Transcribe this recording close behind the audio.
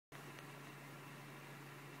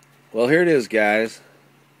Well, here it is, guys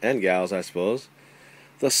and gals, I suppose.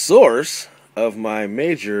 The source of my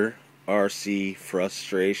major RC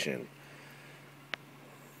frustration.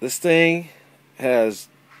 This thing has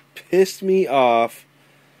pissed me off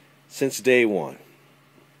since day one.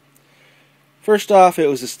 First off, it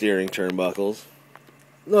was the steering turnbuckles.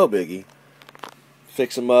 No biggie.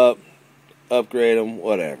 Fix them up, upgrade them,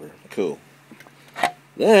 whatever. Cool.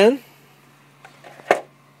 Then,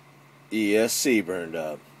 ESC burned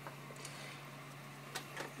up.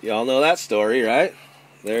 Y'all know that story, right?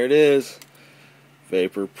 There it is.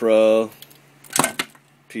 Vapor Pro.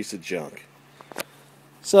 Piece of junk.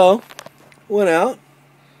 So, went out.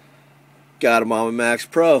 Got a Mama Max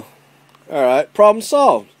Pro. Alright, problem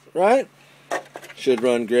solved, right? Should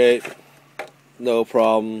run great. No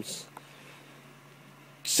problems.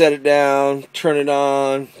 Set it down, turn it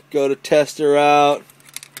on, go to tester out.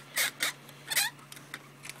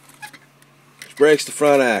 Breaks the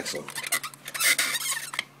front axle.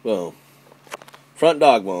 Boom. Front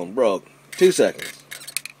dog bone broke. 2 seconds.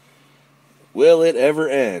 Will it ever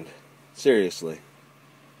end? Seriously.